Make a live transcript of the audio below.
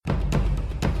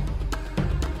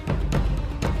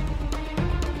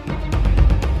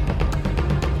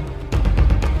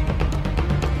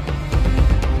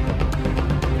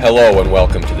Hello and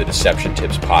welcome to the Deception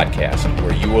Tips Podcast,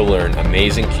 where you will learn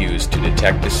amazing cues to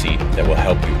detect deceit that will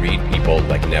help you read people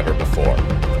like never before.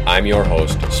 I'm your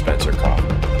host, Spencer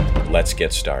Kaufman. Let's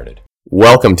get started.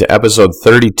 Welcome to episode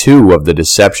 32 of the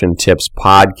Deception Tips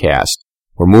Podcast.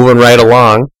 We're moving right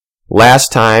along.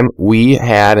 Last time we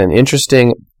had an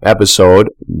interesting episode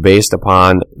based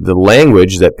upon the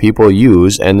language that people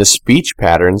use and the speech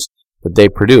patterns that they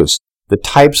produce, the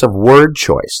types of word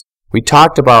choice. We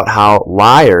talked about how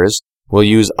liars will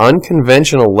use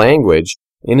unconventional language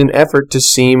in an effort to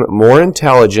seem more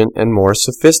intelligent and more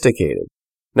sophisticated.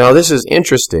 Now, this is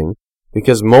interesting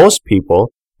because most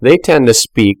people, they tend to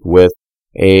speak with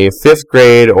a 5th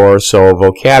grade or so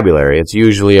vocabulary. It's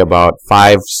usually about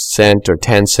 5-cent or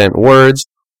 10-cent words,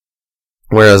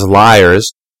 whereas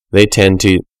liars, they tend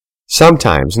to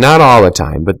sometimes, not all the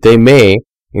time, but they may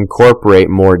incorporate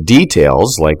more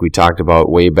details, like we talked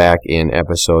about way back in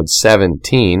episode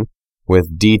 17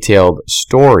 with detailed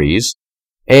stories,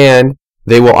 and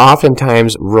they will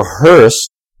oftentimes rehearse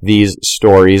these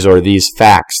stories or these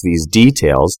facts, these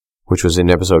details, which was in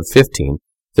episode 15.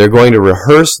 They're going to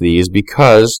rehearse these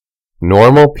because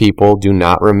normal people do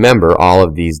not remember all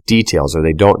of these details, or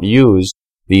they don't use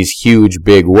these huge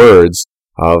big words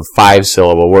of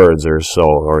 5-syllable words or so,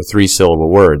 or 3-syllable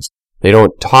words. They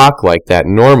don't talk like that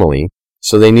normally,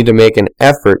 so they need to make an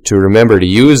effort to remember to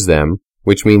use them,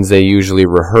 which means they usually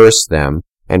rehearse them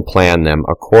and plan them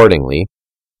accordingly.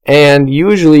 And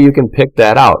usually you can pick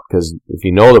that out, because if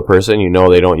you know the person, you know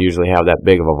they don't usually have that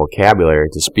big of a vocabulary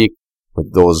to speak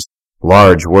with those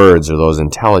large words or those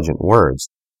intelligent words.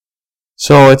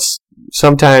 So it's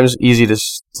sometimes easy to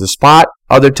spot.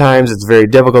 Other times it's very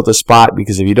difficult to spot,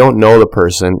 because if you don't know the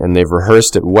person and they've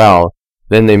rehearsed it well,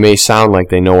 then they may sound like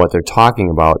they know what they're talking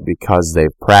about because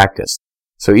they've practiced.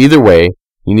 So either way,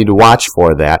 you need to watch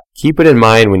for that. Keep it in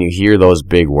mind when you hear those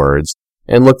big words,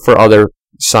 and look for other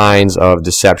signs of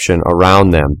deception around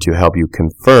them to help you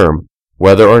confirm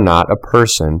whether or not a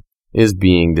person is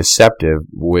being deceptive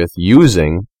with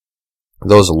using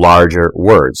those larger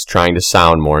words, trying to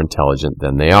sound more intelligent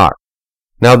than they are.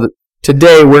 Now,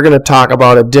 today we're going to talk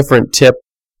about a different tip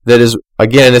that is,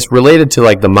 again, it's related to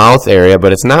like the mouth area,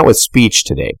 but it's not with speech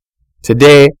today.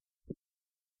 Today,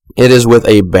 it is with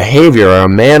a behavior or a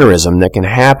mannerism that can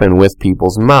happen with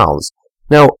people's mouths.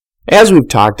 Now, as we've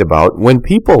talked about, when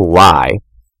people lie,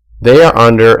 they are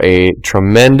under a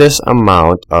tremendous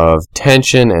amount of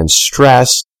tension and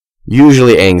stress,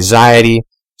 usually anxiety,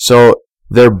 so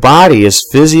their body is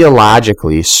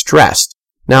physiologically stressed.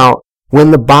 Now, when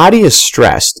the body is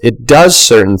stressed, it does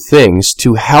certain things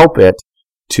to help it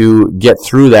to get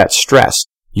through that stress.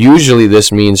 Usually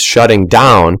this means shutting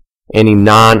down any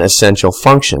non-essential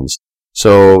functions.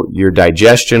 So your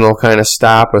digestion will kind of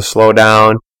stop or slow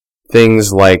down.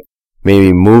 Things like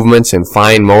maybe movements in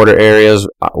fine motor areas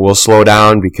will slow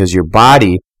down because your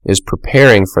body is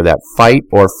preparing for that fight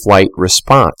or flight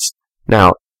response.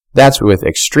 Now, that's with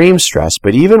extreme stress,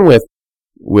 but even with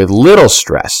little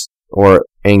stress or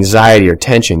anxiety or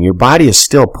tension, your body is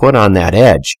still put on that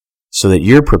edge so that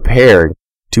you're prepared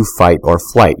to fight or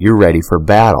flight. You're ready for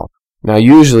battle. Now,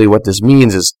 usually what this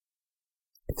means is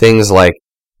things like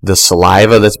the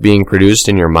saliva that's being produced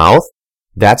in your mouth,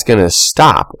 that's going to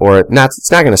stop, or it's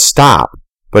not going to stop,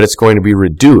 but it's going to be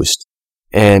reduced.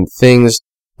 And things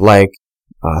like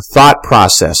thought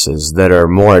processes that are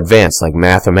more advanced, like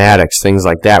mathematics, things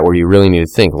like that, where you really need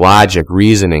to think, logic,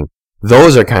 reasoning,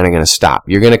 those are kind of going to stop.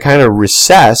 You're going to kind of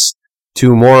recess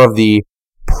to more of the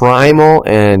primal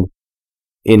and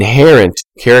inherent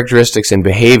characteristics and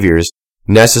behaviors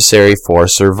necessary for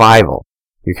survival.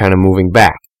 You're kind of moving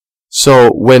back. So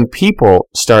when people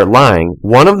start lying,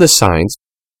 one of the signs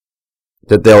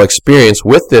that they'll experience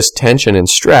with this tension and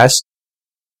stress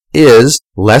is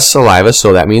less saliva,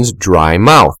 so that means dry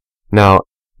mouth. Now,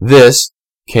 this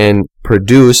can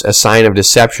produce a sign of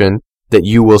deception that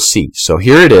you will see. So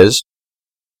here it is,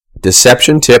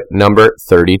 deception tip number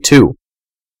 32.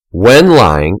 When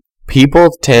lying, people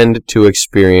tend to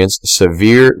experience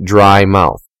severe dry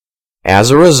mouth.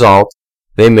 As a result,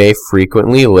 they may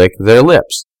frequently lick their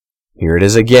lips. Here it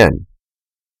is again.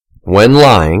 When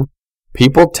lying,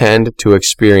 people tend to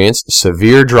experience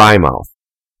severe dry mouth.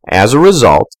 As a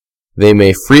result, they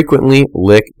may frequently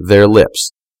lick their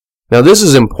lips. Now, this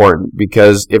is important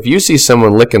because if you see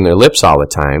someone licking their lips all the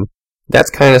time, that's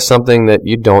kind of something that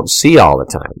you don't see all the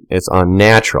time. It's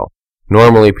unnatural.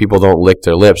 Normally, people don't lick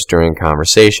their lips during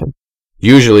conversation.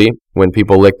 Usually, when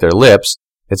people lick their lips,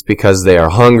 it's because they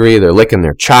are hungry, they're licking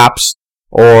their chops,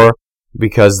 or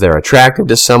because they're attracted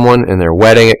to someone and they're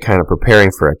wetting it, kind of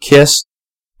preparing for a kiss.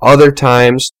 Other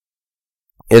times,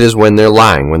 it is when they're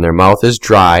lying, when their mouth is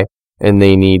dry and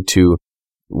they need to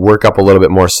work up a little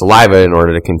bit more saliva in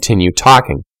order to continue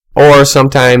talking. Or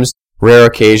sometimes, rare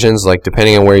occasions, like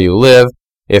depending on where you live,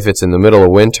 if it's in the middle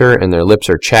of winter and their lips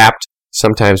are chapped,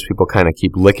 sometimes people kind of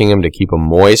keep licking them to keep them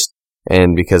moist,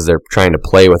 and because they're trying to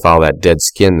play with all that dead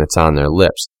skin that's on their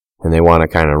lips, and they want to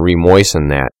kind of re-moisten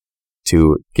that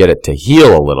to get it to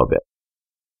heal a little bit.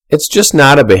 It's just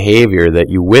not a behavior that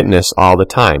you witness all the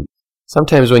time.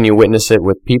 Sometimes when you witness it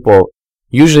with people,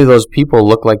 usually those people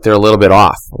look like they're a little bit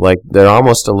off, like they're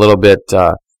almost a little bit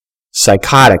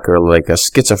psychotic or like a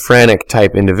schizophrenic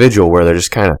type individual where they're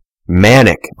just kind of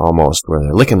manic almost, where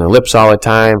they're licking their lips all the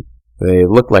time. They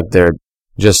look like they're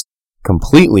just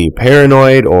completely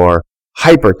paranoid or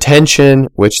hypertension,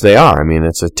 which they are. I mean,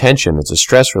 it's a tension, it's a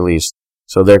stress release,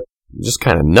 so they're just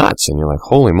kind of nuts, and you're like,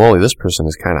 holy moly, this person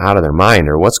is kind of out of their mind,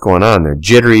 or what's going on? They're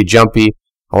jittery, jumpy.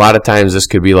 A lot of times this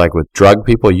could be like with drug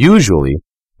people, usually.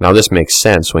 Now this makes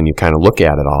sense when you kind of look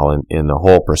at it all in the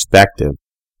whole perspective,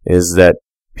 is that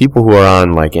people who are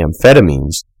on like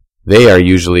amphetamines, they are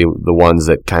usually the ones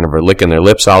that kind of are licking their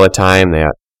lips all the time.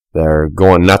 They're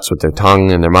going nuts with their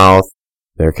tongue in their mouth.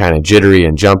 They're kind of jittery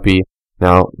and jumpy.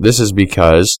 Now, this is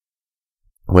because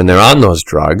when they're on those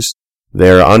drugs,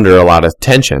 they're under a lot of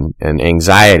tension and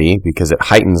anxiety because it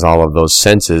heightens all of those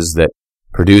senses that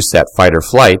produce that fight or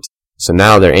flight. So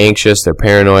now they're anxious, they're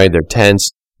paranoid, they're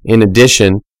tense. In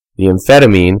addition, the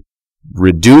amphetamine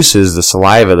reduces the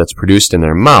saliva that's produced in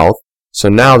their mouth. So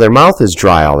now their mouth is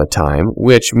dry all the time,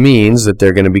 which means that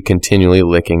they're going to be continually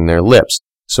licking their lips.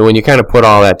 So when you kind of put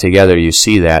all that together, you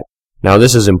see that. Now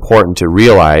this is important to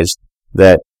realize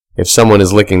that if someone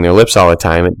is licking their lips all the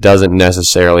time, it doesn't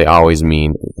necessarily always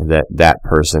mean that that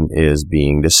person is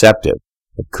being deceptive.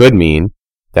 It could mean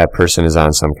that person is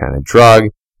on some kind of drug.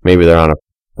 Maybe they're on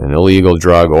an illegal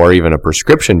drug or even a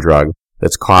prescription drug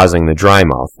that's causing the dry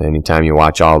mouth. Anytime you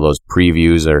watch all those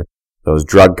previews or those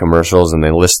drug commercials and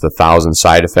they list the 1,000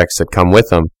 side effects that come with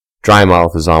them, dry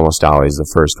mouth is almost always the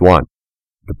first one.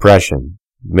 Depression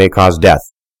may cause death.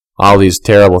 All these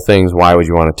terrible things, why would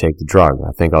you want to take the drug?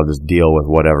 I think I'll just deal with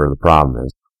whatever the problem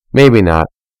is. Maybe not.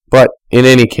 But in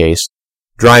any case,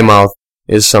 dry mouth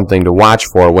is something to watch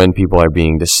for when people are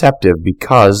being deceptive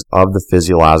because of the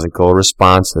physiological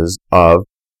responses of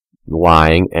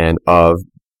lying and of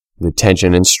the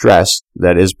tension and stress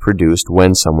that is produced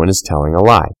when someone is telling a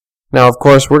lie. Now, of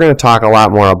course, we're going to talk a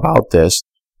lot more about this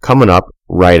coming up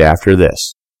right after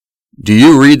this. Do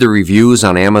you read the reviews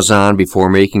on Amazon before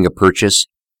making a purchase?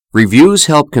 Reviews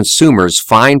help consumers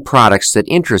find products that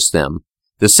interest them.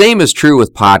 The same is true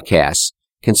with podcasts.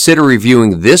 Consider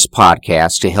reviewing this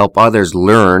podcast to help others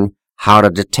learn how to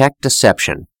detect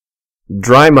deception.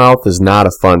 Dry mouth is not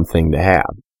a fun thing to have.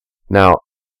 Now,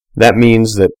 that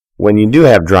means that when you do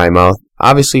have dry mouth,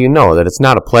 obviously you know that it's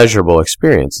not a pleasurable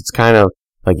experience. It's kind of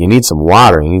like you need some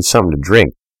water, you need something to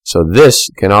drink. So this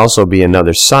can also be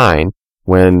another sign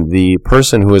when the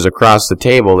person who is across the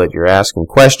table that you're asking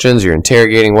questions, you're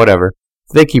interrogating, whatever,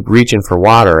 if they keep reaching for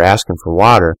water or asking for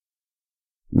water,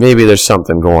 maybe there's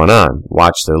something going on.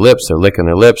 Watch their lips, they're licking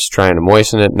their lips, trying to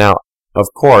moisten it. Now, of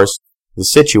course, the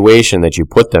situation that you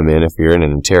put them in, if you're in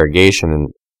an interrogation and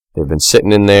they've been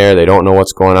sitting in there, they don't know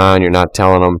what's going on, you're not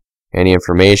telling them any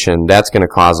information, that's going to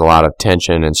cause a lot of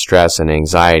tension and stress and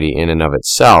anxiety in and of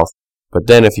itself. But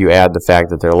then if you add the fact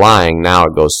that they're lying, now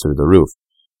it goes through the roof.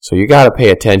 So you got to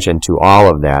pay attention to all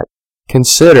of that.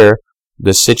 Consider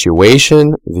the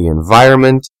situation, the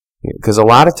environment, because a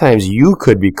lot of times you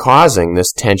could be causing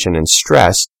this tension and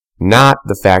stress, not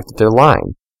the fact that they're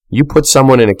lying. You put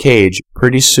someone in a cage,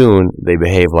 pretty soon they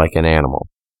behave like an animal.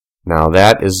 Now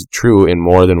that is true in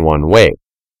more than one way.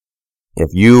 If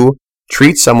you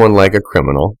treat someone like a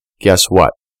criminal, guess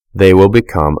what? They will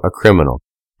become a criminal.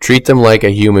 Treat them like a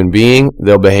human being,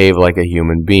 they'll behave like a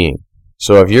human being.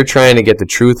 So if you're trying to get the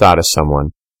truth out of someone,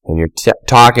 and you're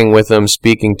talking with them,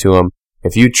 speaking to them,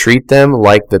 if you treat them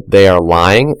like that they are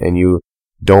lying, and you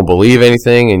don't believe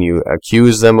anything, and you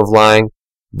accuse them of lying,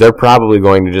 they're probably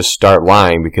going to just start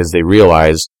lying because they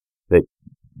realize that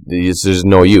there's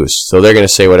no use. So they're going to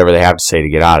say whatever they have to say to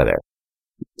get out of there.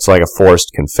 It's like a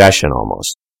forced confession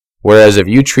almost. Whereas if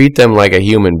you treat them like a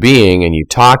human being, and you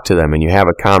talk to them, and you have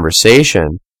a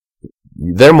conversation,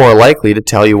 they're more likely to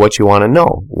tell you what you want to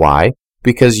know. Why?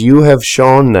 Because you have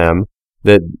shown them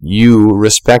that you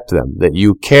respect them, that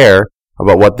you care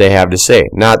about what they have to say,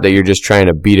 not that you're just trying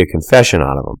to beat a confession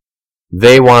out of them.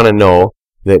 They want to know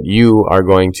that you are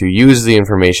going to use the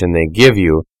information they give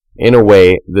you in a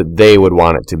way that they would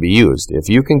want it to be used. If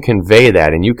you can convey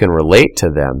that and you can relate to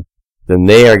them, then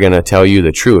they are going to tell you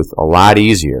the truth a lot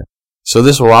easier. So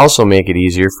this will also make it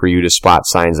easier for you to spot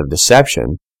signs of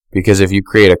deception, because if you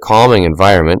create a calming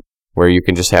environment, where you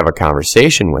can just have a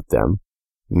conversation with them.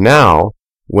 Now,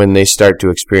 when they start to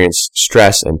experience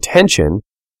stress and tension,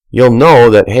 you'll know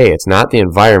that, hey, it's not the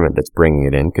environment that's bringing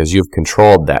it in because you've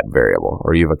controlled that variable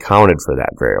or you've accounted for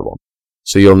that variable.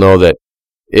 So you'll know that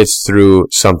it's through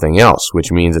something else,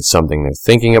 which means it's something they're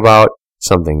thinking about,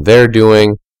 something they're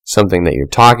doing, something that you're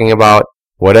talking about.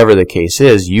 Whatever the case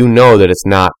is, you know that it's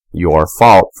not your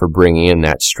fault for bringing in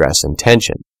that stress and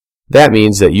tension. That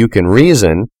means that you can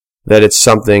reason that it's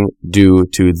something due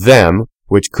to them,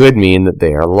 which could mean that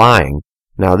they are lying.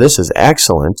 Now, this is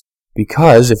excellent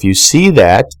because if you see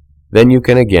that, then you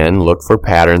can again look for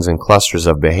patterns and clusters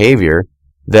of behavior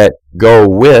that go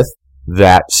with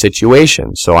that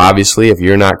situation. So obviously, if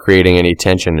you're not creating any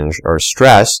tension or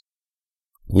stress,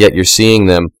 yet you're seeing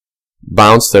them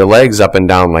bounce their legs up and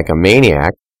down like a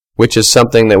maniac, which is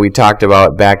something that we talked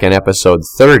about back in episode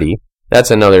 30.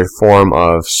 That's another form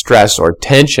of stress or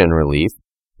tension relief.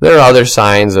 There are other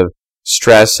signs of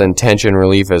stress and tension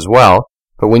relief as well,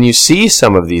 but when you see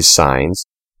some of these signs,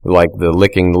 like the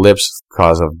licking the lips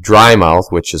cause of dry mouth,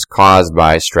 which is caused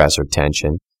by stress or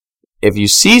tension, if you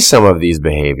see some of these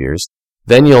behaviors,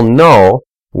 then you'll know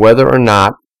whether or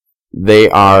not they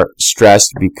are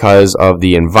stressed because of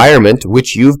the environment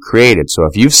which you've created. So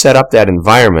if you've set up that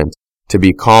environment to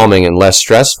be calming and less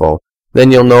stressful,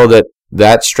 then you'll know that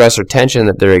that stress or tension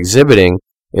that they're exhibiting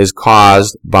is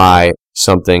caused by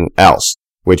something else,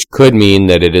 which could mean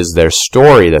that it is their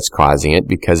story that's causing it,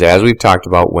 because as we've talked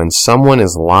about, when someone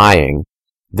is lying,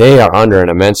 they are under an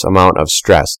immense amount of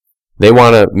stress. They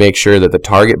want to make sure that the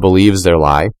target believes their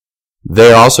lie.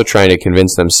 They're also trying to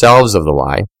convince themselves of the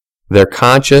lie. Their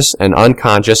conscious and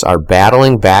unconscious are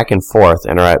battling back and forth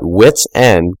and are at wit's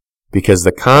end because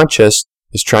the conscious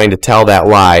is trying to tell that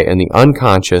lie and the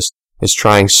unconscious is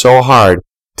trying so hard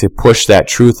to push that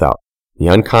truth out. The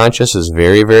unconscious is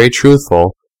very, very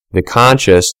truthful. The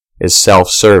conscious is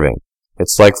self-serving.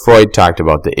 It's like Freud talked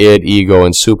about, the id, ego,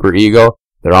 and superego.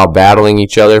 They're all battling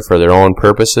each other for their own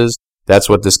purposes. That's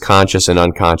what this conscious and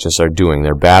unconscious are doing.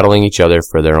 They're battling each other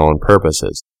for their own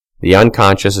purposes. The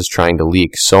unconscious is trying to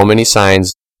leak so many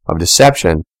signs of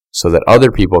deception so that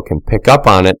other people can pick up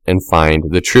on it and find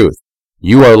the truth.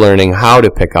 You are learning how to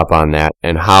pick up on that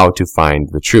and how to find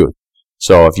the truth.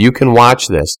 So if you can watch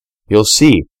this, you'll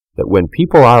see that when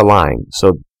people are lying,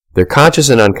 so their conscious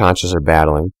and unconscious are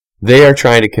battling, they are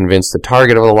trying to convince the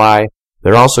target of the lie.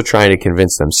 They're also trying to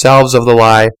convince themselves of the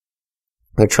lie.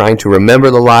 They're trying to remember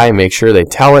the lie and make sure they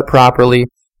tell it properly.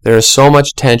 There is so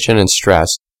much tension and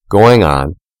stress going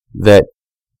on that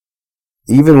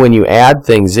even when you add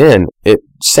things in, it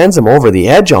sends them over the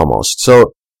edge almost.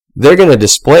 So they're going to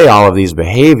display all of these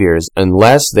behaviors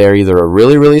unless they're either a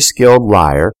really, really skilled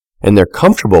liar and they're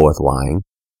comfortable with lying,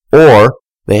 or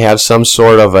they have some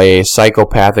sort of a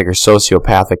psychopathic or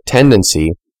sociopathic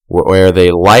tendency where they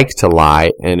like to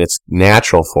lie and it's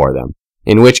natural for them.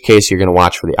 In which case you're going to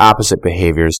watch for the opposite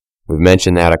behaviors. We've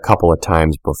mentioned that a couple of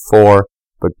times before.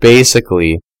 But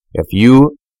basically, if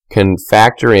you can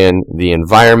factor in the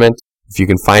environment, if you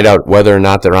can find out whether or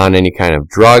not they're on any kind of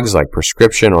drugs, like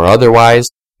prescription or otherwise,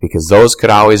 because those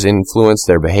could always influence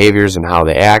their behaviors and how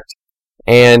they act,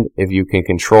 and if you can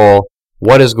control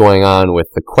what is going on with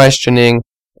the questioning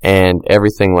and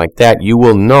everything like that, you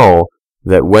will know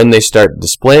that when they start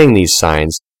displaying these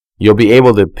signs, you'll be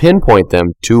able to pinpoint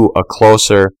them to a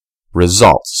closer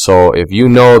result. So if you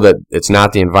know that it's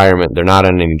not the environment, they're not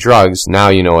on any drugs, now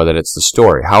you know that it's the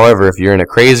story. However, if you're in a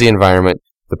crazy environment,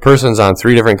 the person's on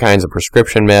 3 different kinds of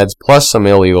prescription meds plus some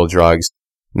illegal drugs,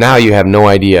 now you have no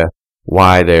idea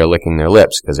why they're licking their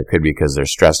lips, because it could be because they're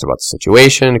stressed about the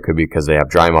situation, it could be because they have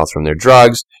dry mouth from their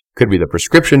drugs, it could be the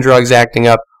prescription drugs acting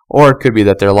up, or it could be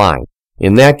that they're lying.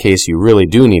 In that case, you really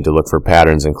do need to look for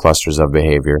patterns and clusters of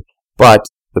behavior, but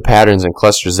the patterns and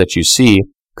clusters that you see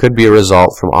could be a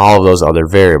result from all of those other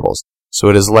variables. So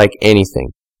it is like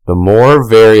anything. The more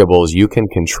variables you can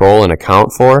control and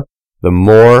account for, the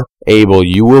more able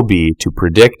you will be to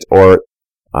predict or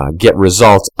get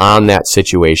results on that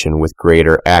situation with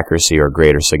greater accuracy or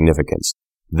greater significance.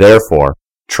 Therefore,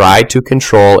 try to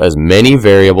control as many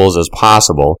variables as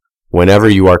possible whenever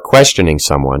you are questioning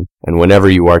someone and whenever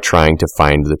you are trying to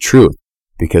find the truth.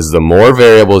 Because the more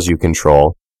variables you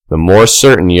control, the more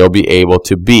certain you'll be able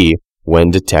to be when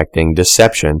detecting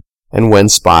deception and when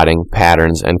spotting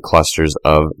patterns and clusters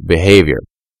of behavior.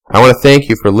 I want to thank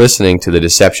you for listening to the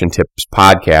Deception Tips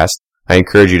podcast. I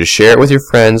encourage you to share it with your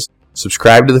friends,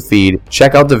 subscribe to the feed,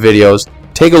 check out the videos,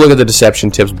 take a look at the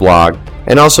Deception Tips blog,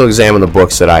 and also examine the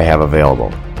books that I have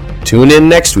available. Tune in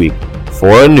next week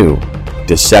for a new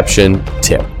Deception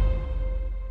Tip.